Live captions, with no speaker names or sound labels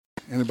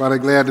Anybody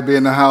glad to be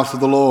in the house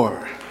of the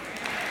Lord?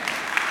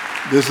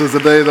 This is the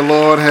day the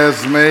Lord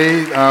has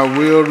made. I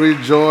will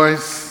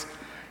rejoice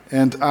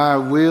and I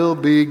will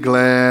be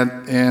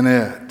glad in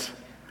it.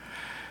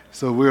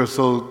 So we're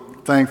so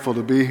thankful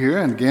to be here.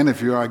 And again,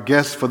 if you're our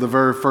guest for the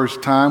very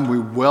first time, we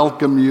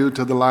welcome you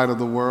to the light of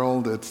the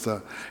world. It's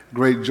a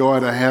great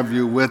joy to have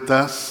you with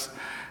us.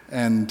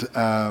 And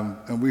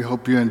we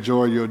hope you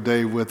enjoy your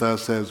day with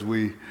us as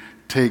we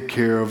take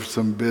care of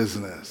some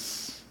business.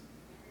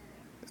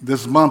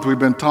 This month we've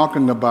been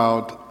talking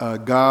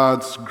about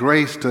God's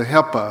grace to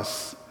help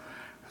us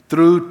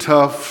through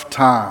tough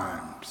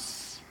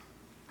times.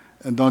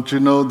 And don't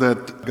you know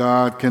that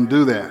God can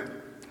do that?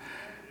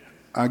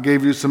 I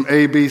gave you some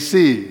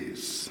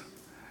ABCs.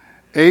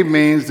 A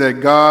means that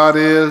God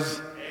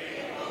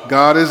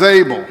is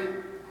able.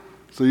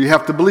 So you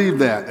have to believe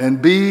that.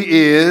 And B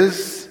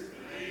is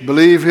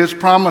believe his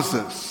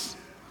promises.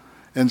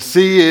 And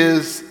C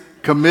is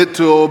commit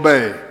to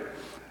obey.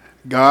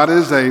 God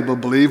is able,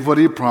 believe what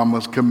he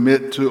promised,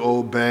 commit to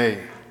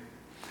obey.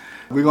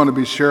 We're going to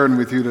be sharing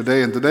with you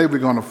today, and today we're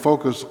going to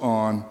focus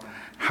on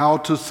how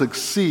to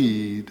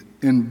succeed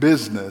in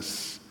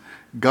business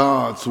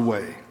God's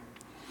way.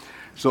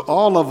 So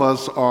all of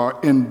us are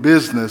in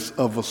business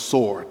of a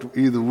sort.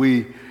 Either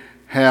we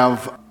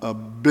have a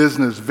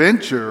business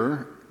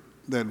venture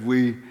that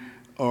we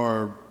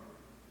are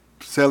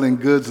selling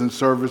goods and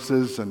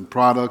services and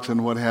products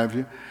and what have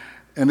you.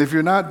 And if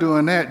you're not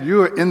doing that,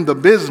 you're in the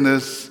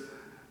business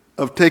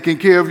of taking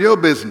care of your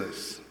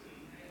business.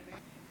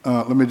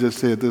 Let me just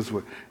say it this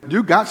way.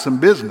 You got some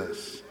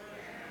business,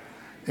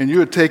 and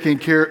you're taking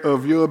care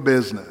of your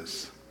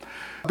business.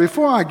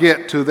 Before I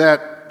get to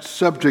that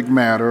subject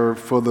matter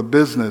for the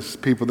business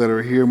people that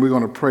are here, and we're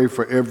going to pray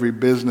for every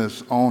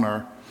business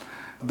owner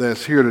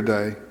that's here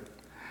today,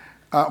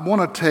 I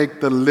want to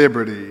take the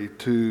liberty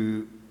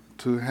to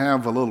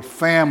have a little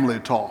family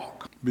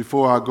talk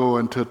before I go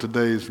into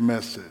today's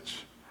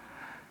message.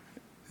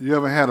 You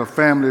ever had a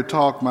family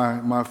talk?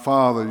 My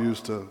father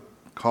used to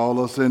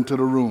call us into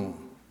the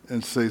room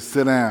and say,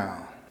 sit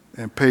down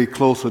and pay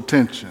close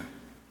attention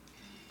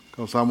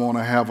because I want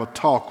to have a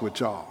talk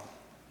with y'all.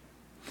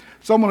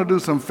 So I'm going to do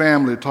some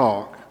family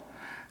talk.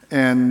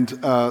 And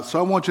so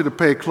I want you to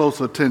pay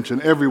close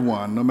attention,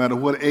 everyone, no matter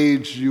what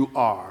age you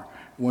are.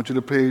 I want you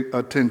to pay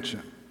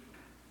attention.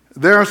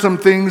 There are some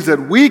things that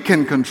we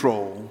can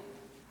control,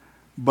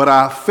 but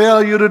our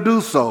failure to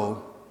do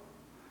so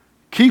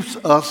keeps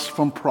us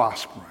from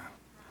prospering.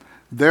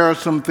 There are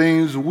some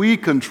things we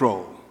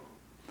control,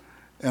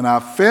 and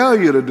our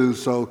failure to do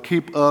so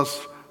keep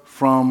us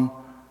from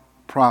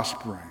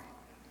prospering.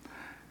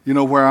 You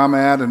know where I'm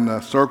at and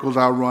the circles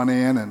I run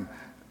in and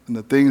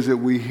the things that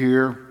we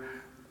hear,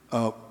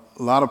 a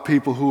lot of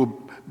people who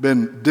have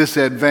been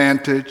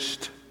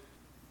disadvantaged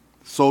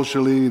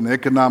socially and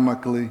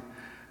economically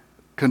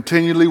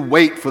continually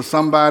wait for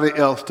somebody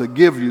else to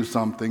give you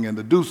something and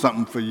to do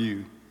something for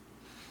you.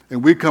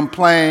 And we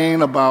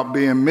complain about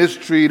being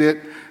mistreated,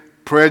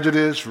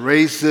 prejudice,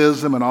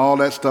 racism, and all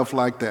that stuff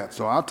like that.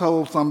 So I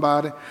told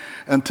somebody,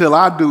 until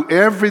I do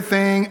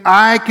everything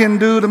I can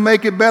do to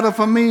make it better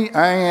for me,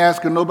 I ain't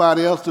asking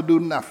nobody else to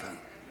do nothing.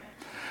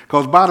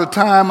 Because by the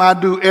time I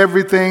do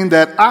everything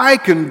that I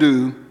can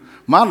do,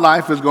 my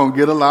life is going to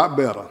get a lot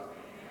better.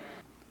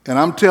 And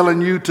I'm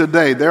telling you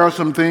today, there are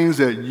some things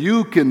that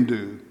you can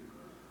do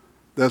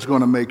that's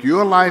going to make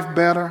your life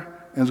better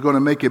and it's going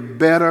to make it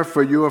better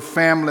for your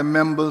family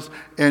members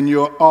and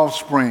your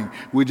offspring.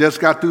 We just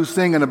got through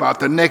singing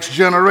about the next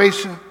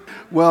generation.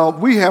 Well,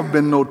 we have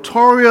been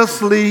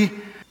notoriously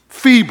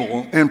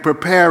feeble in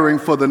preparing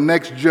for the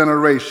next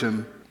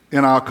generation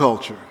in our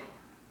culture.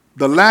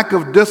 The lack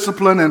of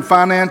discipline in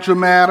financial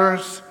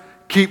matters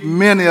keep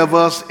many of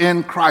us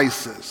in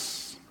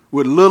crisis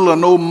with little or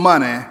no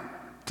money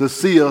to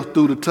see us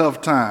through the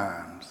tough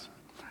times.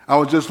 I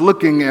was just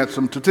looking at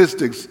some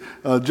statistics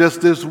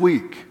just this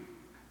week.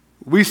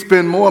 We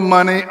spend more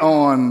money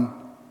on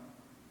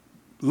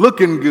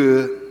looking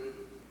good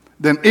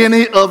than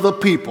any other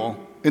people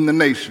in the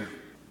nation.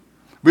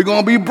 We're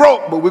going to be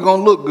broke, but we're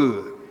going to look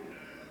good.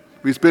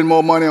 We spend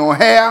more money on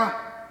hair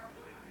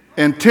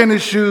and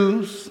tennis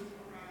shoes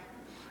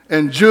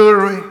and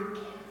jewelry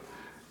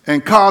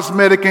and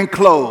cosmetic and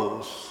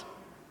clothes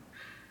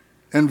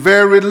and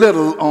very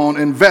little on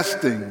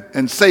investing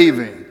and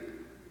saving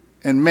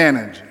and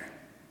managing.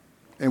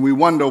 And we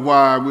wonder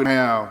why we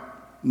have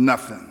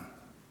nothing.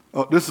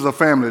 Oh, this is a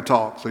family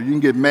talk, so you can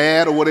get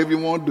mad or whatever you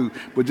want to do,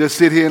 but just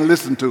sit here and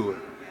listen to it.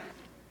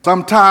 So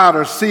I'm tired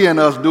of seeing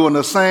us doing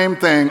the same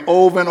thing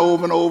over and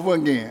over and over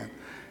again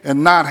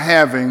and not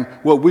having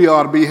what we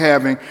ought to be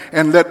having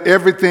and let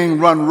everything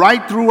run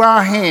right through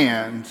our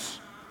hands.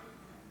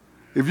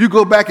 If you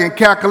go back and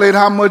calculate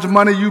how much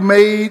money you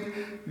made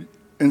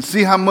and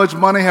see how much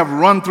money have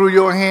run through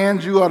your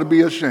hands, you ought to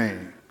be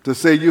ashamed to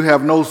say you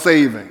have no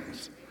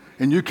savings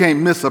and you can't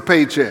miss a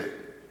paycheck.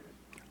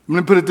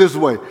 Let me put it this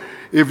way.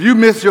 If you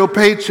miss your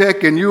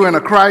paycheck and you're in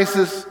a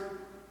crisis,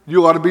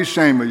 you ought to be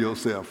ashamed of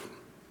yourself.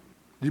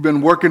 You've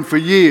been working for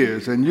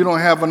years and you don't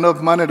have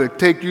enough money to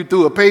take you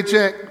through a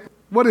paycheck.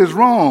 What is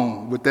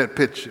wrong with that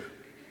picture?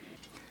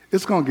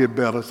 It's going to get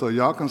better, so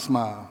y'all can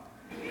smile.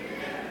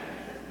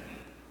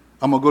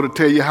 I'm going to go to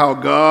tell you how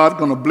God's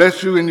going to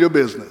bless you in your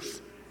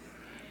business.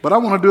 But I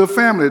want to do a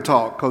family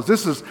talk because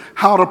this is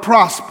how to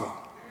prosper.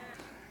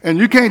 And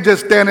you can't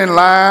just stand in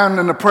line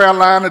in the prayer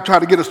line and try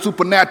to get a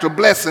supernatural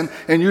blessing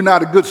and you're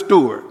not a good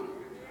steward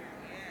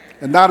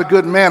and not a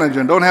good manager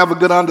and don't have a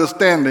good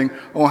understanding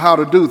on how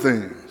to do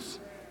things.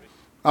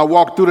 I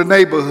walked through the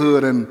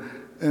neighborhood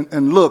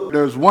and look,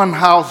 there's one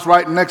house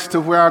right next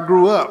to where I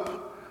grew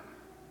up.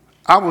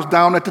 I was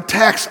down at the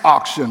tax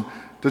auction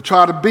to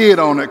try to bid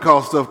on it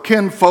because the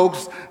kin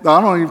folks,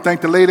 I don't even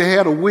think the lady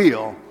had a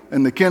will,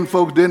 and the kin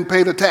folks didn't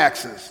pay the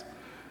taxes.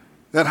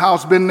 That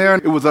house been there,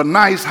 it was a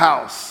nice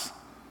house.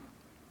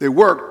 They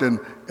worked and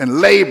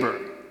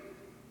labored.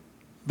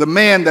 The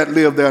man that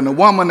lived there and the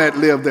woman that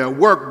lived there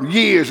worked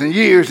years and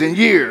years and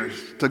years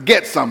to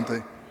get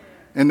something.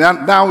 And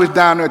now it's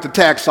down there at the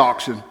tax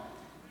auction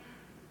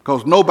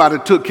because nobody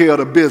took care of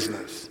the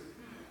business.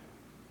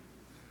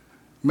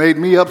 Made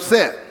me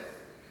upset.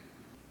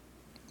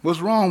 What's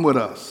wrong with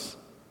us?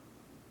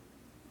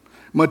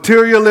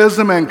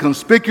 Materialism and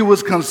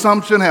conspicuous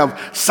consumption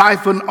have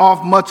siphoned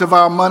off much of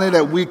our money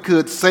that we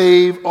could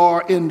save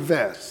or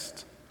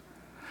invest.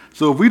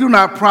 So if we do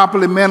not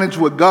properly manage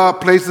what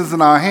God places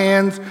in our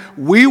hands,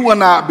 we will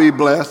not be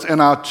blessed and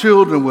our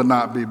children will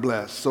not be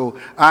blessed. So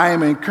I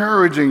am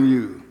encouraging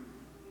you.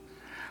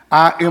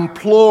 I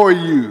implore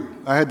you.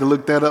 I had to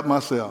look that up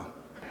myself.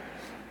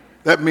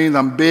 That means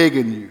I'm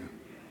begging you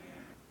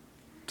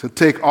to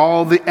take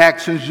all the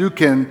actions you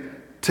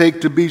can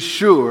take to be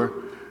sure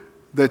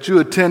that you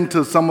attend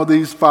to some of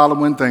these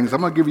following things.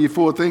 I'm going to give you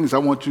 4 things. I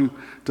want you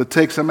to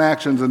take some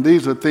actions, and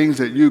these are things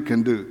that you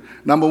can do.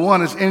 Number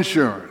 1 is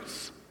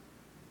insurance.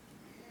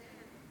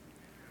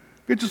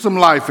 Get you some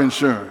life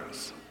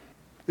insurance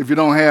if you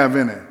don't have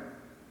any.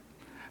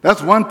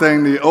 That's one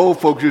thing the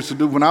old folks used to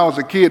do. When I was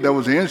a kid, there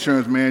was an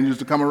insurance man used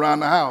to come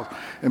around the house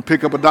and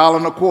pick up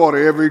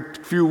 $1.25 every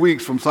few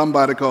weeks from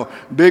somebody called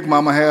Big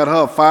Mama had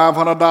her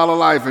 $500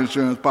 life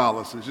insurance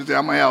policy. She said,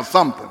 I'm going to have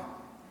something.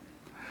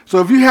 So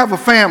if you have a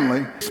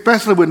family,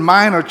 especially with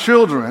minor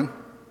children,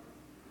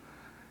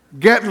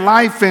 get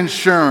life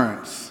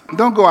insurance.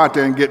 Don't go out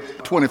there and get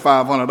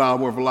 $2,500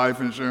 worth of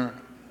life insurance.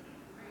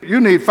 You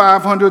need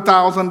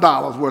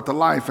 $500,000 worth of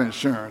life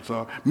insurance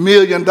or $1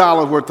 million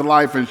worth of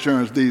life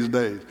insurance these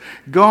days.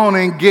 Go on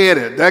and get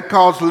it. That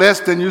costs less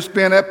than you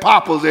spend at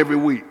Papa's every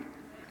week,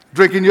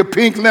 drinking your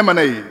pink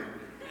lemonade.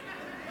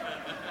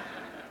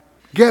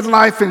 Get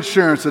life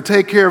insurance to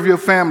take care of your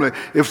family.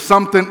 If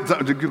something,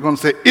 you're going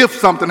to say, if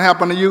something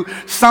happened to you,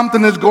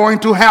 something is going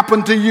to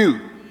happen to you.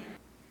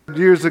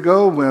 Years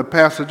ago, when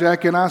Pastor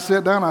Jackie and I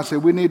sat down, I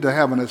said, we need to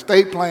have an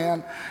estate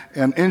plan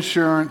and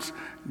insurance.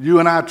 You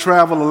and I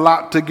travel a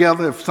lot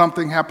together. If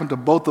something happened to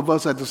both of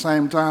us at the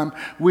same time,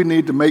 we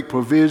need to make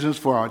provisions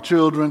for our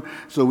children.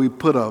 So we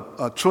put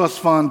a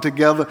trust fund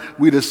together.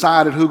 We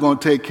decided who's going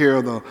to take care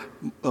of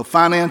the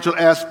financial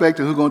aspect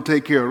and who's going to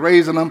take care of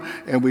raising them.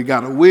 And we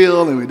got a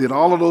will, and we did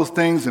all of those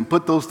things and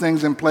put those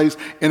things in place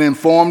and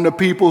informed the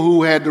people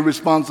who had the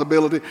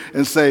responsibility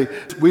and say,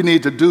 we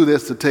need to do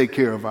this to take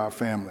care of our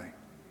family.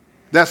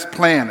 That's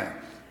planning.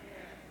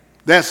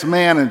 That's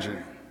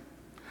managing.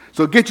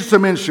 So get you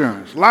some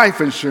insurance,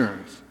 life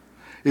insurance.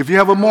 If you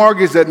have a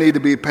mortgage that need to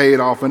be paid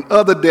off and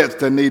other debts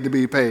that need to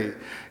be paid,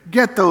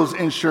 get those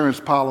insurance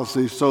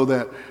policies so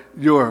that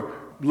your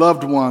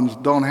loved ones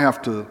don't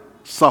have to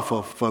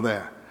suffer for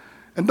that.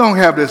 And don't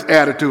have this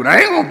attitude,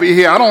 I ain't going to be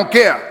here, I don't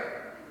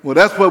care. Well,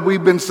 that's what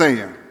we've been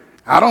saying.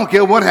 I don't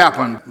care what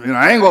happened,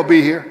 I ain't going to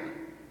be here.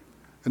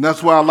 And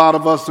that's why a lot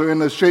of us are in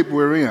the shape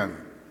we're in.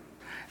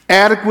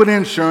 Adequate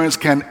insurance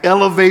can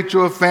elevate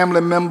your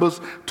family members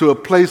to a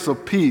place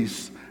of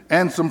peace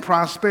and some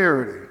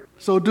prosperity.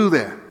 So do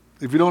that.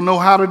 If you don't know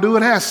how to do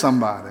it, ask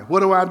somebody.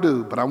 What do I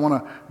do? But I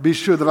want to be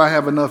sure that I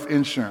have enough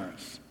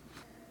insurance.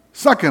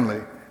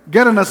 Secondly,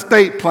 get an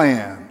estate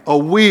plan, a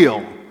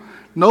will.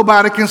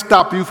 Nobody can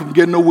stop you from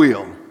getting a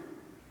will.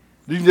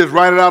 You can just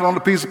write it out on a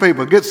piece of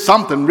paper. Get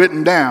something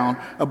written down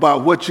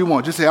about what you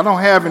want. Just say, I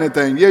don't have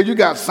anything. Yeah, you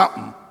got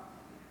something.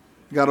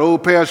 You got an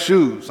old pair of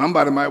shoes.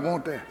 Somebody might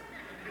want that.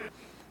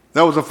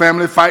 There was a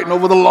family fighting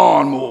over the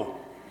lawnmower.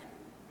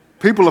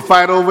 People will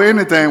fight over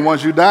anything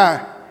once you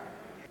die.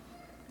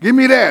 Give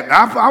me that.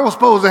 I was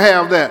supposed to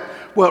have that.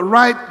 Well,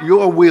 write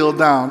your will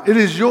down. It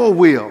is your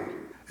will,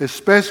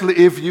 especially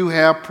if you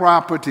have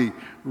property.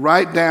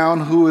 Write down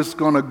who it's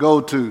going to go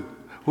to,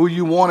 who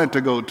you want it to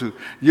go to.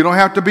 You don't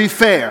have to be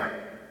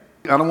fair.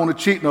 I don't want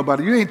to cheat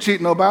nobody. You ain't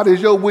cheating nobody.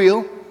 It's your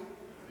will.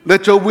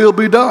 Let your will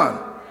be done.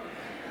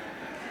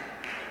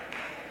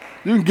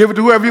 You can give it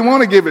to whoever you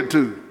want to give it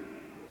to.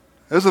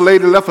 There's a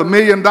lady left $1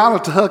 million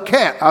to her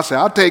cat. I said,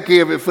 I'll take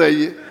care of it for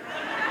you.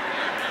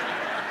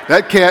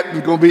 That cat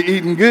is going to be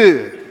eating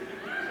good.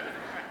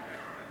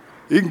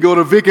 You can go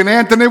to Vic and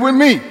Anthony with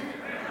me.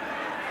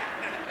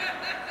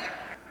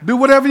 Do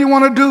whatever you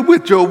want to do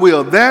with your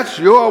will. That's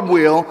your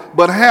will,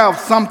 but have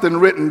something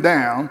written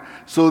down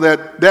so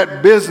that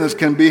that business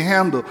can be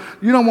handled.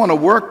 You don't want to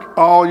work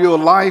all your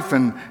life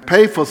and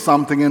pay for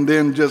something and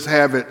then just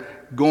have it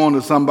going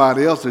to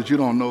somebody else that you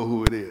don't know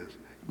who it is.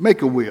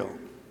 Make a will.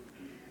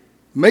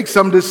 Make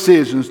some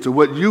decisions to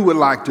what you would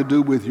like to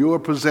do with your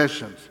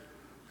possessions.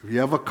 If you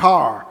have a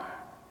car,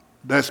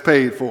 that's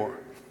paid for,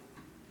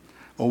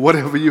 or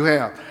whatever you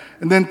have.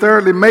 And then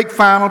thirdly, make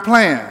final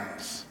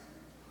plans.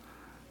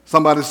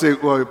 Somebody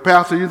said, well,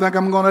 Pastor, you think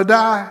I'm going to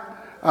die?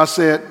 I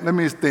said, let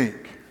me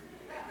think.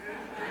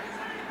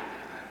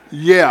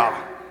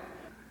 Yeah.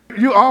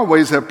 You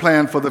always have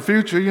planned for the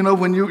future. You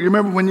know, you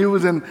remember when you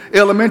was in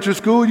elementary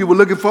school, you were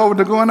looking forward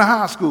to going to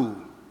high school.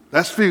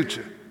 That's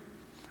future.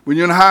 When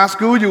you're in high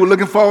school, you were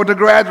looking forward to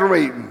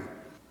graduating.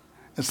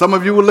 And some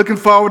of you were looking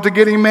forward to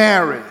getting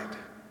married.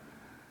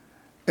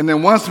 And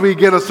then once we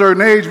get a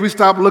certain age, we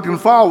stop looking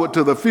forward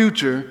to the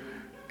future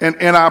in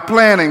our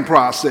planning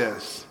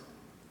process.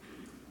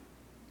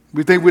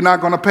 We think we're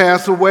not going to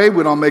pass away.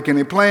 We don't make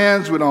any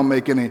plans. We don't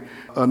make any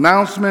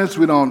announcements.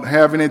 We don't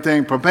have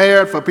anything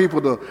prepared for people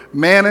to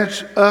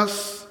manage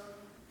us.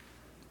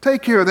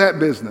 Take care of that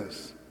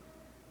business.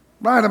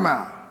 Write them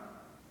out.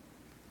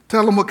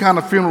 Tell them what kind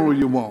of funeral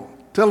you want.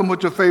 Tell them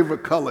what your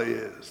favorite color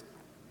is.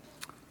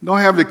 Don't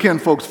have your kin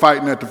folks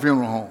fighting at the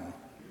funeral home.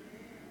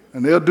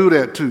 And they'll do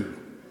that too.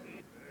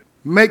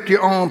 Make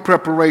your own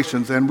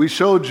preparations. And we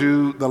showed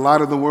you the Light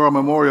of the World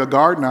Memorial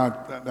Garden.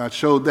 I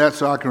showed that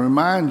so I can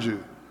remind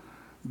you.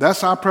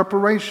 That's our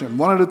preparation.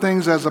 One of the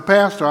things as a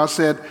pastor, I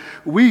said,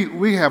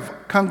 we have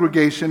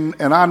congregation,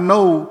 and I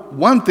know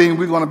one thing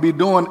we're going to be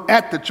doing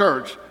at the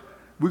church,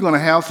 we're going to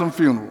have some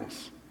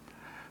funerals.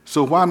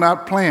 So why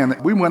not plan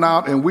it? We went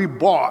out and we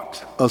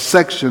bought a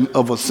section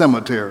of a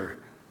cemetery.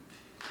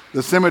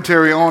 The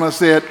cemetery owner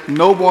said,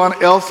 no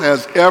one else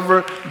has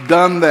ever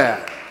done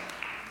that.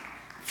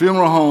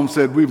 Funeral home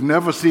said, we've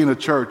never seen a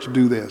church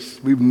do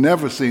this. We've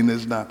never seen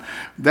this done.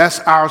 That's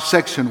our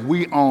section.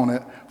 We own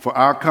it for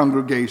our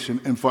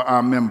congregation and for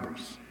our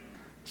members.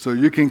 So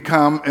you can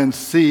come and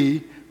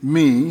see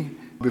me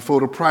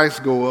before the price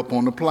go up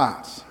on the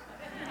plots.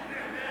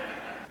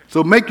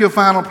 So make your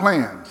final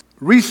plans.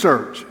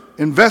 Research.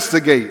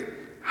 Investigate.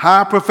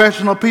 Hire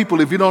professional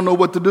people. If you don't know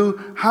what to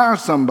do, hire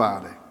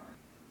somebody.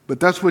 But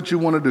that's what you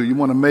want to do. You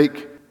want to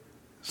make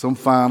some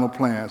final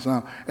plans.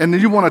 And then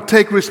you want to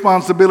take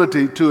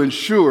responsibility to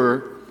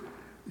ensure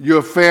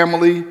your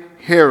family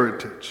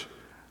heritage.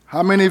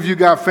 How many of you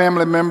got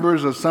family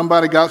members or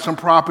somebody got some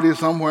property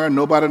somewhere and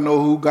nobody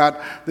know who got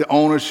the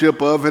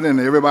ownership of it and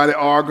everybody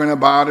arguing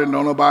about it and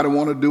don't nobody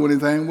want to do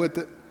anything with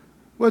it?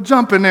 Well,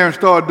 jump in there and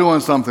start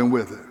doing something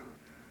with it.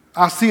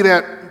 I see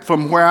that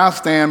from where I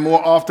stand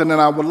more often than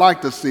I would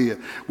like to see it.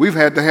 We've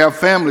had to have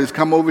families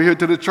come over here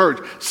to the church,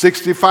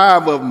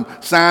 65 of them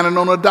signing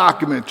on a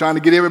document, trying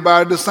to get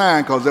everybody to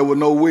sign because there was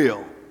no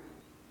will.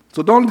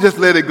 So don't just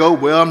let it go,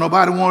 well,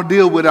 nobody want to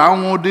deal with it. I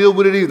don't want to deal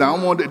with it either. I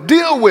don't want to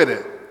deal with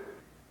it.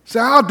 Say,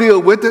 I'll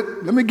deal with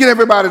it. Let me get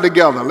everybody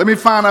together. Let me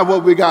find out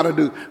what we got to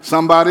do.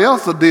 Somebody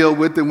else will deal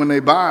with it when they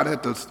buy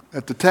it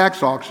at the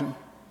tax auction.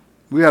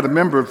 We had a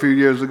member a few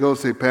years ago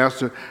say,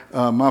 Pastor,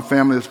 my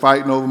family is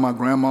fighting over my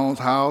grandma's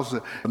house.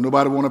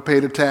 Nobody want to pay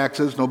the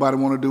taxes. Nobody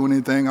want to do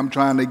anything. I'm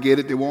trying to get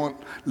it. They won't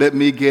let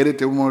me get it.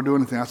 They won't want to do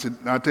anything. I said,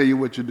 I'll tell you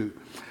what you do.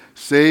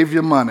 Save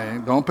your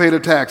money. Don't pay the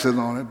taxes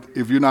on it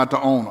if you're not the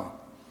owner.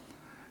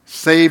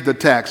 Save the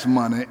tax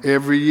money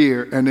every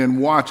year and then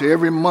watch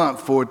every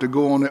month for it to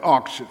go on the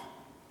auction.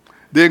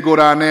 Then go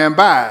down there and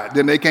buy it.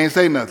 Then they can't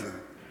say nothing.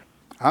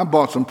 I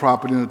bought some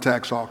property in the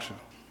tax auction.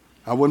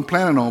 I wasn't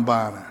planning on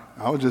buying it.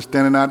 I was just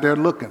standing out there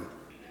looking.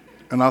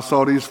 And I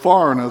saw these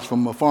foreigners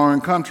from a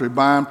foreign country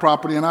buying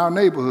property in our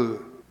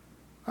neighborhood.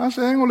 I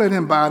said, I ain't going to let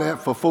him buy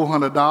that for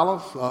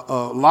 $400 a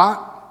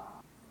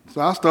lot.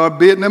 So I started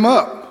bidding him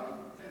up.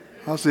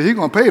 I said, he's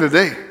going to pay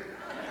today.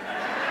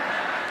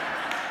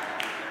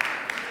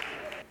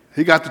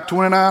 He got to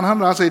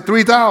 $2,900. I said,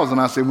 $3,000.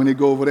 I said, when he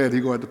go over there,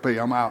 he going to have to pay.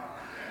 I'm out.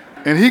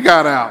 And he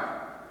got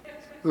out.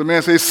 The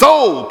man said,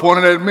 sold,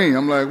 pointing at me.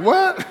 I'm like,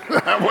 what?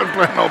 I wasn't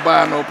planning on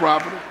buying no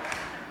property.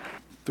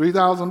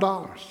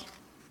 $3,000.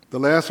 The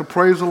last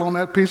appraisal on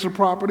that piece of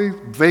property,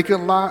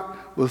 vacant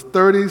lot, was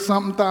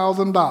 $30-something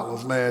thousand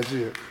last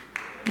year.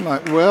 I'm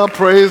like, well,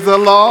 praise the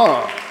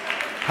Lord.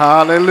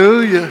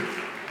 Hallelujah.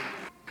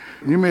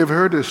 You may have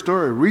heard this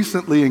story.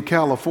 Recently in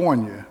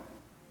California,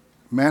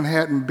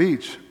 Manhattan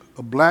Beach,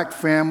 a black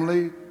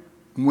family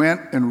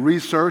went and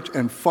researched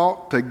and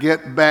fought to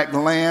get back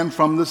land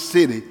from the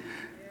city,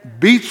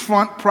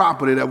 beachfront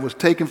property that was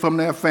taken from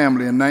their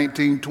family in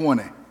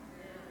 1920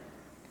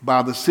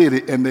 by the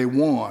city, and they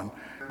won.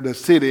 The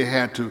city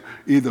had to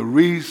either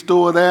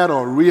restore that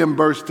or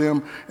reimburse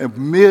them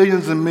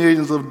millions and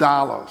millions of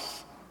dollars.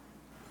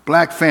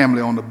 Black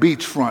family on the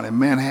beachfront in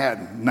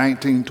Manhattan,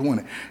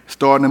 1920,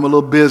 starting them a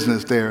little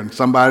business there, and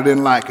somebody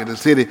didn't like it. The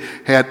city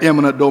had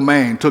eminent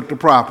domain, took the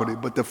property,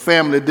 but the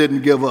family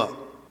didn't give up.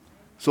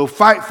 So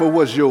fight for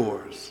what's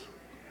yours.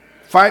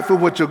 Fight for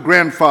what your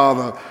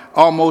grandfather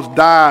almost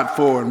died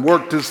for and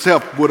worked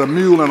himself with a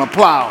mule and a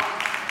plow.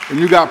 And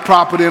you got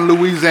property in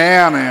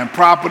Louisiana and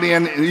property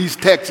in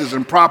East Texas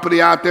and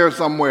property out there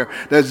somewhere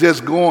that's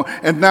just going.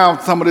 And now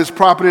some of this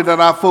property that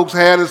our folks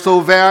had is so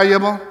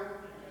valuable.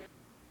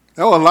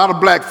 There were a lot of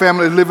black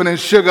families living in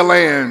Sugar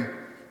Land.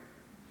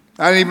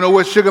 I didn't even know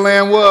what Sugar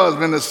Land was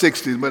in the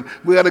 60s, but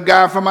we had a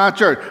guy from our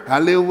church. I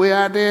live way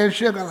out there in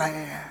Sugar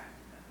Land.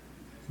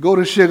 Go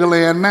to Sugar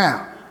Land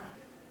now.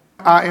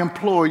 I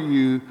implore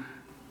you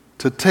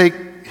to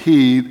take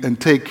heed and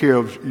take care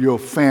of your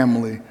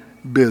family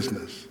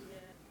business.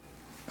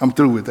 I'm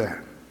through with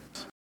that.